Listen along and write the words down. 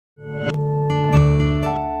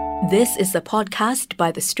This is a podcast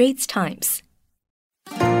by The Straits Times.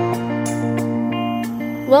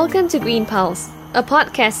 Welcome to Green Pulse, a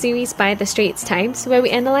podcast series by The Straits Times where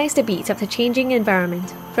we analyse the beats of the changing environment,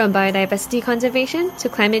 from biodiversity conservation to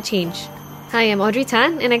climate change. Hi, I'm Audrey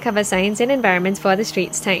Tan and I cover science and environment for The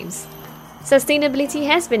Straits Times. Sustainability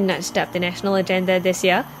has been nudged up the national agenda this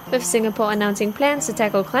year, with Singapore announcing plans to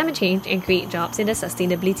tackle climate change and create jobs in the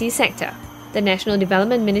sustainability sector. The National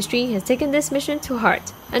Development Ministry has taken this mission to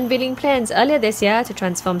heart, unveiling plans earlier this year to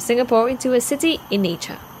transform Singapore into a city in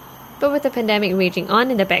nature. But with the pandemic raging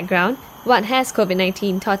on in the background, what has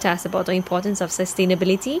Covid-19 taught us about the importance of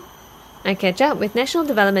sustainability? I catch up with National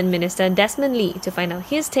Development Minister Desmond Lee to find out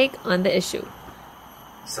his take on the issue.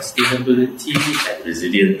 Sustainability and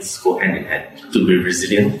resilience go hand in hand. To be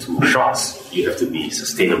resilient to shocks, you have to be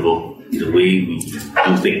sustainable in the way we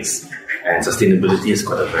do things. And sustainability has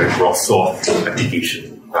got a very broad swath of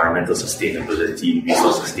application. Environmental sustainability,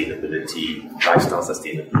 resource sustainability, lifestyle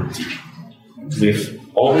sustainability. We've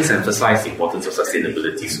always emphasized the importance of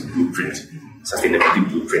sustainability's sustainability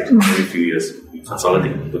blueprint. Every few years, we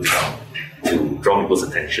consolidate and put down to draw people's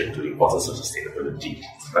attention to the importance of sustainability.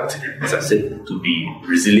 But as I said, to be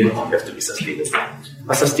resilient, you have to be sustainable.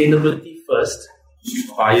 But sustainability first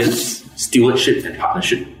requires stewardship and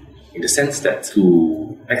partnership, in the sense that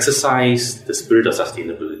to exercise the spirit of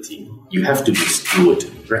sustainability, you have to be steward.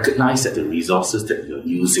 Recognize that the resources that you're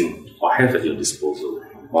using or have at your disposal,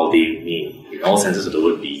 while they may, in all senses of the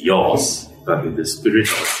word, be yours, but with the spirit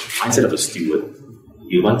of mindset of a steward,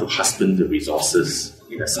 you want to husband the resources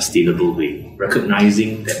in a sustainable way,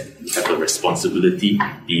 recognizing that you have a responsibility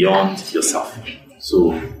beyond yourself.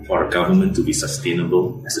 So for a government to be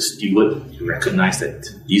sustainable as a steward, you recognize that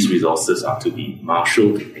these resources are to be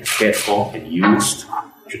marshaled and cared for and used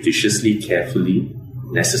judiciously, carefully,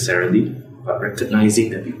 necessarily, but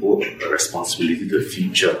recognizing that we owe a responsibility to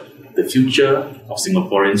the future of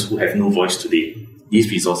Singaporeans who have no voice today.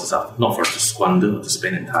 These resources are not for us to squander or to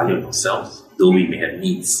spend entirely on ourselves, though we may have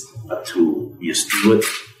needs, but to be a steward,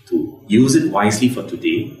 to use it wisely for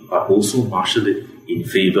today, but also marshal it in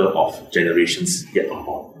favour of generations yet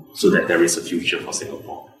unborn, so that there is a future for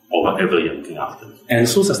Singapore, or whatever you're looking after. And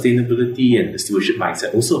so sustainability and the stewardship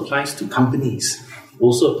mindset also applies to companies,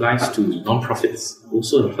 also applies to non-profits,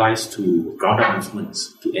 also applies to ground-up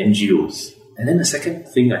movements, to NGOs. And then the second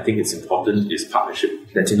thing I think is important is partnership.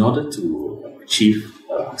 That in order to achieve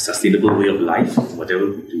a sustainable way of life, whatever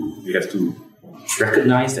we do, we have to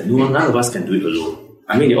recognize that none of us can do it alone.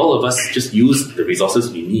 I mean, if all of us just use the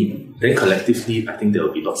resources we need, then collectively, I think there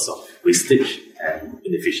will be lots of wastage and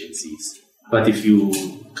inefficiencies. But if you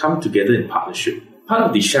come together in partnership, part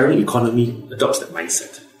of the sharing economy adopts that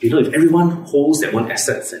mindset. If everyone holds their own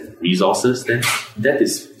assets and resources, then that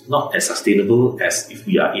is not as sustainable as if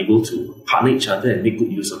we are able to partner each other and make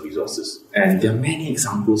good use of resources. And there are many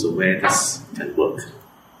examples of where this can work.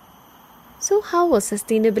 So how will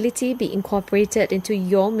sustainability be incorporated into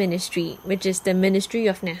your ministry, which is the Ministry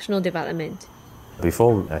of National Development?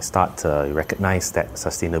 Before I start, recognize that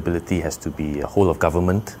sustainability has to be a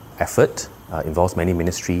whole-of-government effort. Involves many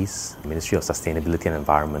ministries. The Ministry of Sustainability and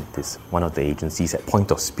Environment is one of the agencies at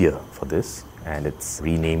point of spear for this, and its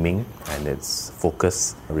renaming and its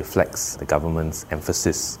focus reflects the government's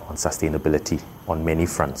emphasis on sustainability on many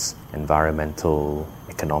fronts: environmental,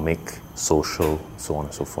 economic, social, so on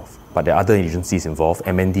and so forth. But there are other agencies involved: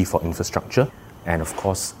 MND for infrastructure, and of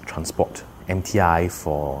course transport, MTI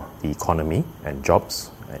for the economy and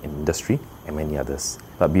jobs in industry, and many others.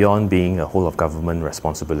 But beyond being a whole-of-government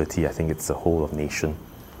responsibility, I think it's a whole-of-nation.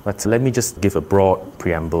 But let me just give a broad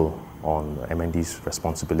preamble on MND's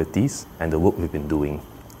responsibilities and the work we've been doing.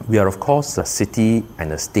 We are, of course, a city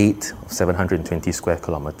and a state of 720 square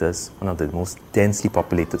kilometres, one of the most densely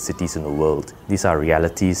populated cities in the world. These are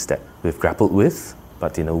realities that we've grappled with,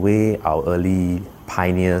 but in a way, our early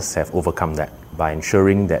pioneers have overcome that by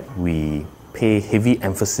ensuring that we pay heavy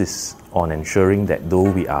emphasis on ensuring that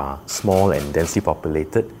though we are small and densely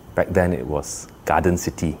populated, back then it was Garden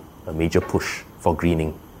City, a major push for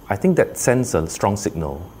greening. I think that sends a strong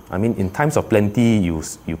signal. I mean, in times of plenty, you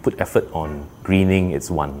put effort on greening,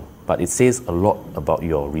 it's one. But it says a lot about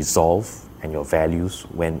your resolve and your values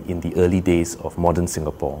when in the early days of modern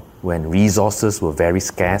Singapore, when resources were very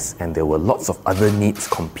scarce and there were lots of other needs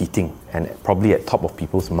competing and probably at top of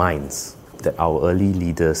people's minds, that our early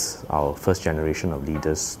leaders, our first generation of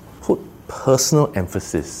leaders, put personal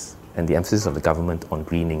emphasis, and the emphasis of the government on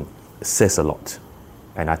greening says a lot.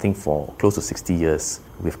 And I think for close to 60 years,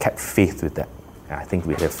 we've kept faith with that. And I think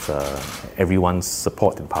we have everyone's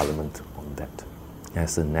support in Parliament on that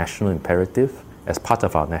as a national imperative, as part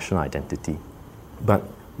of our national identity. But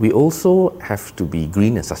We also have to be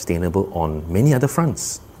green and sustainable on many other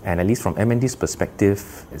fronts. And at least from MND's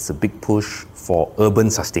perspective, it's a big push for urban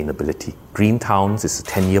sustainability. Green towns is a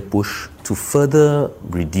 10-year push to further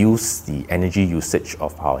reduce the energy usage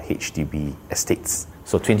of our HDB estates.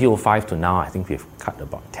 So 2005 to now, I think we've cut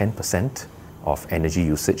about 10% of energy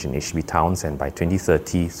usage in HDB towns, and by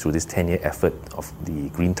 2030, through this 10-year effort of the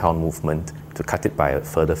Green Town movement, to cut it by a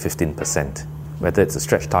further 15%. Whether it's a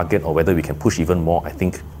stretch target or whether we can push even more, I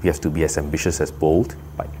think we have to be as ambitious as bold,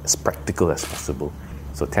 but as practical as possible.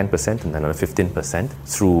 So 10% and another 15%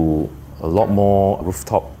 through a lot more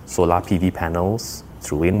rooftop solar PV panels,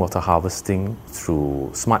 through rainwater harvesting, through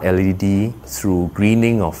smart LED, through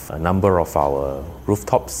greening of a number of our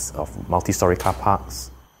rooftops of multi-storey car parks.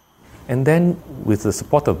 And then with the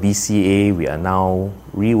support of BCA, we are now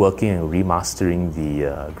reworking and remastering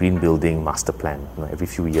the Green Building Master Plan. Every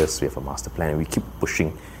few years we have a master plan and we keep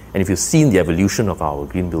pushing. And if you've seen the evolution of our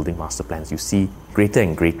Green Building Master Plans, you see greater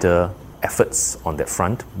and greater efforts on that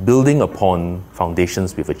front, building upon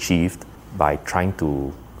foundations we've achieved by trying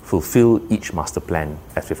to fulfill each master plan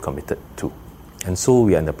as we've committed to. And so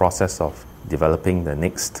we are in the process of developing the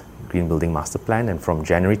next Green Building Master Plan, and from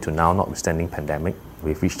January to now, notwithstanding pandemic,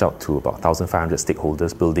 we've reached out to about 1,500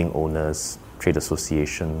 stakeholders, building owners, trade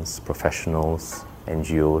associations, professionals,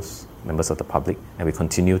 NGOs, members of the public, and we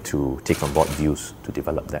continue to take on board views to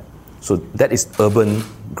develop that. So that is urban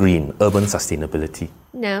green, urban sustainability.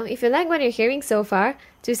 Now, if you like what you're hearing so far,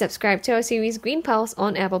 do subscribe to our series Green Pulse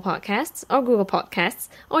on Apple Podcasts or Google Podcasts,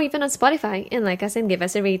 or even on Spotify, and like us and give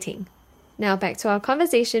us a rating. Now back to our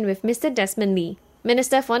conversation with Mr. Desmond Lee,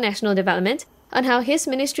 Minister for National Development, on how his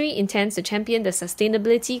ministry intends to champion the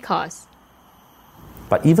sustainability cause.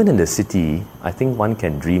 But even in the city, I think one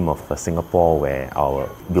can dream of a Singapore where our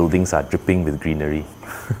buildings are dripping with greenery.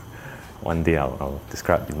 One day I'll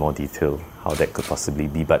describe in more detail how that could possibly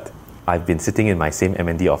be. But I've been sitting in my same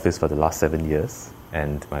MND office for the last 7 years,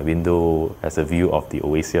 and my window has a view of the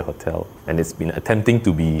Oasia Hotel, and it's been attempting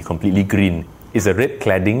to be completely green. It's a red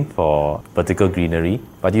cladding for vertical greenery,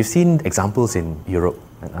 but you've seen examples in Europe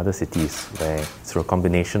and other cities where through a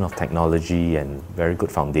combination of technology and very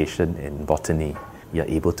good foundation in botany, you are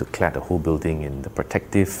able to clad a whole building in the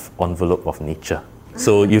protective envelope of nature.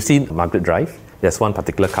 So you've seen Margaret Drive. There's one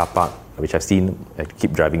particular car park which I've seen, I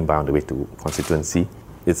keep driving by on the way to constituency.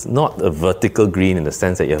 It's not a vertical green in the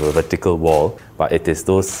sense that you have a vertical wall, but it is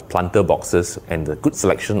those planter boxes and the good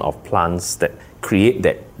selection of plants that create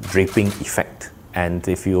that draping effect. And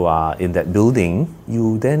if you are in that building,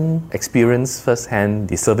 you then experience firsthand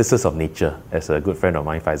the services of nature, as a good friend of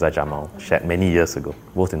mine, Faizal Jamal, shared many years ago,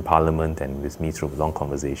 both in Parliament and with me through long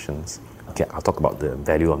conversations. Okay, I'll talk about the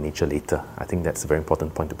value of nature later. I think that's a very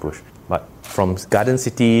important point to push. But from garden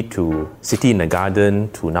city to city in a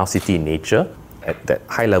garden to now city in nature, at that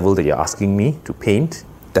high level that you're asking me to paint,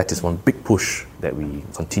 that is one big push that we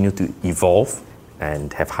continue to evolve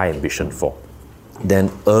and have high ambition for.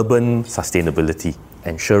 Then urban sustainability,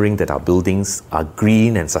 ensuring that our buildings are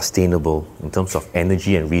green and sustainable in terms of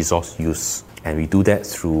energy and resource use. And we do that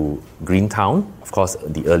through Green Town. Of course,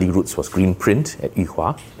 the early roots was Green Print at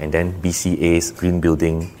Yuhua, and then BCA's Green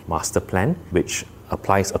Building Master Plan, which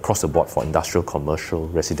applies across the board for industrial, commercial,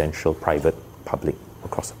 residential, private, public,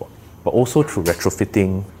 across the board. But also through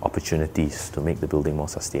retrofitting opportunities to make the building more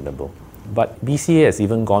sustainable. But BCA has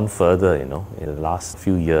even gone further, in the last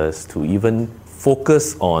few years to even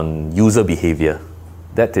focus on user behavior.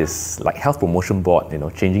 That is like Health Promotion Board,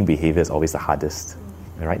 changing behavior is always the hardest.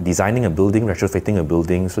 Right? Designing a building, retrofitting a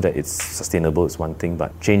building so that it's sustainable is one thing,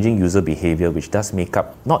 but changing user behavior, which does make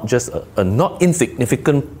up not just a not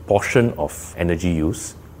insignificant portion of energy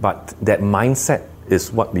use, but that mindset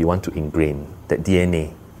is what we want to ingrain, that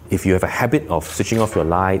DNA. If you have a habit of switching off your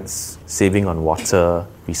lights, saving on water,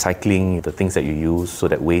 recycling the things that you use so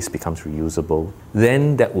that waste becomes reusable,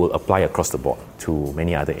 then that will apply across the board to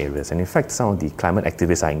many other areas. And in fact, some of the climate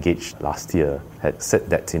activists I engaged last year had said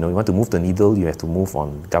that, you want to move the needle, you have to move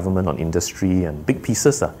on government, on industry, and big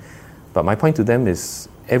pieces. But my point to them is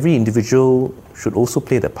every individual should also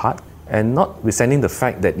play their part. And notwithstanding the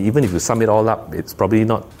fact that even if you sum it all up, it's probably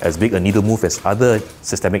not as big a needle move as other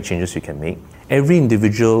systemic changes you can make. Every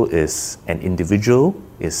individual is an individual,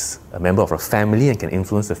 is a member of a family and can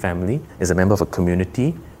influence the family, is a member of a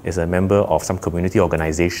community, is a member of some community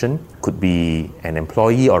organization, could be an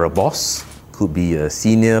employee or a boss, could be a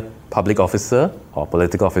senior public officer or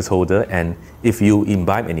political office holder. And if you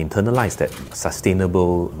imbibe and internalize that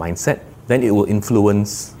sustainable mindset, then it will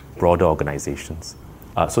influence broader organizations.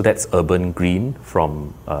 So that's urban green,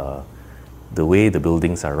 from the way the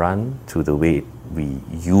buildings are run to the way we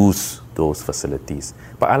use those facilities.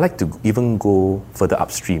 But I like to even go further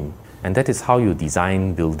upstream, and that is how you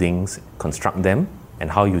design buildings, construct them, and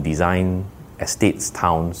how you design estates,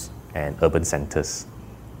 towns, and urban centres.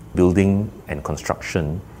 Building and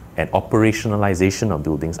construction and operationalization of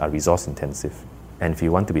buildings are resource intensive. And if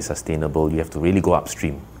you want to be sustainable, you have to really go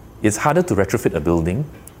upstream. It's harder to retrofit a building.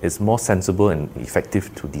 It's more sensible and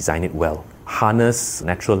effective to design it well. Harness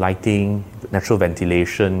natural lighting, natural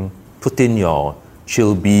ventilation, put in your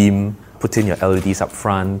chill beam, put in your LEDs up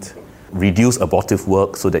front, reduce abortive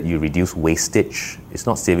work so that you reduce wastage. It's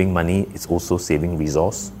not saving money, it's also saving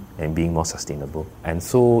resource and being more sustainable. And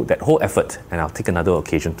so that whole effort, and I'll take another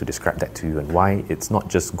occasion to describe that to you and why it's not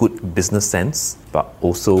just good business sense, but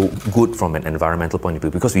also good from an environmental point of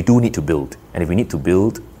view, because we do need to build. And if we need to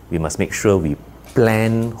build, we must make sure we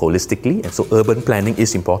plan holistically, and so urban planning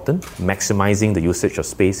is important. Maximizing the usage of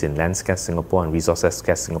space in land-scarce Singapore and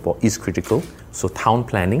resource-scarce Singapore is critical. So town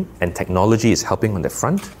planning and technology is helping on that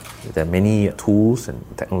front. There are many tools and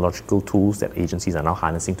technological tools that agencies are now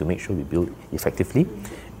harnessing to make sure we build effectively.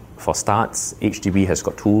 For starts, HDB has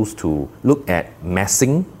got tools to look at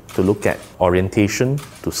massing, to look at orientation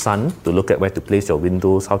to sun, to look at where to place your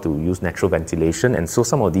windows, how to use natural ventilation. And so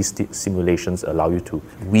some of these simulations allow you to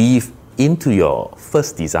weave into your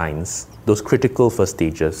first designs, those critical first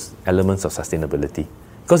stages, elements of sustainability.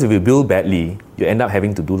 Because if you build badly, you end up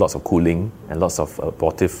having to do lots of cooling and lots of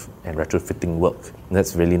abortive and retrofitting work. And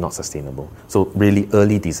that's really not sustainable. So really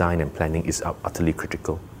early design and planning is utterly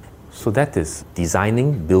critical. So that is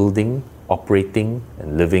designing, building, operating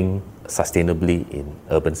and living sustainably in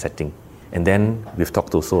urban setting. And then we've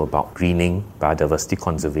talked also about greening, biodiversity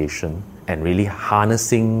conservation, and really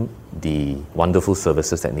harnessing the wonderful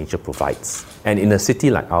services that nature provides. And in a city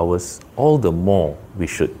like ours, all the more we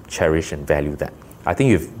should cherish and value that. I think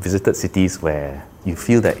you've visited cities where you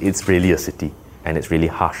feel that it's really a city and it's really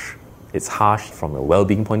harsh. It's harsh from a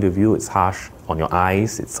well-being point of view, it's harsh on your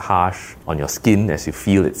eyes, it's harsh on your skin as you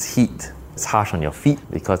feel its heat. It's harsh on your feet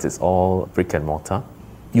because it's all brick and mortar.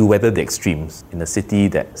 You weather the extremes in a city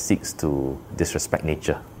that seeks to disrespect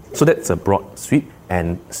nature. So that's a broad sweep,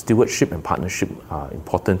 and stewardship and partnership are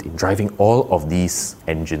important in driving all of these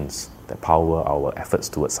engines that power our efforts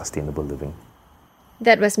towards sustainable living.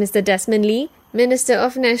 That was Mr. Desmond Lee, Minister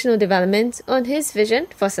of National Development, on his vision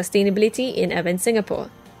for sustainability in urban Singapore.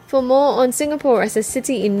 For more on Singapore as a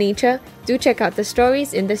city in nature, do check out the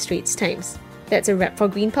stories in the Straits Times. That's a wrap for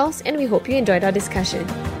Green Pulse, and we hope you enjoyed our discussion.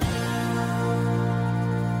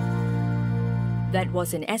 That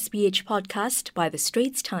was an SPH podcast by the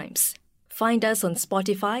Straits Times. Find us on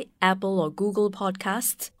Spotify, Apple or Google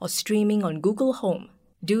Podcasts, or streaming on Google Home.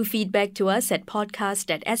 Do feedback to us at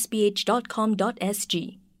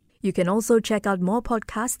podcast@sph.com.sg. You can also check out more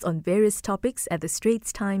podcasts on various topics at the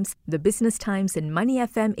Straits Times, the Business Times and Money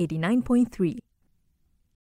FM 89.3.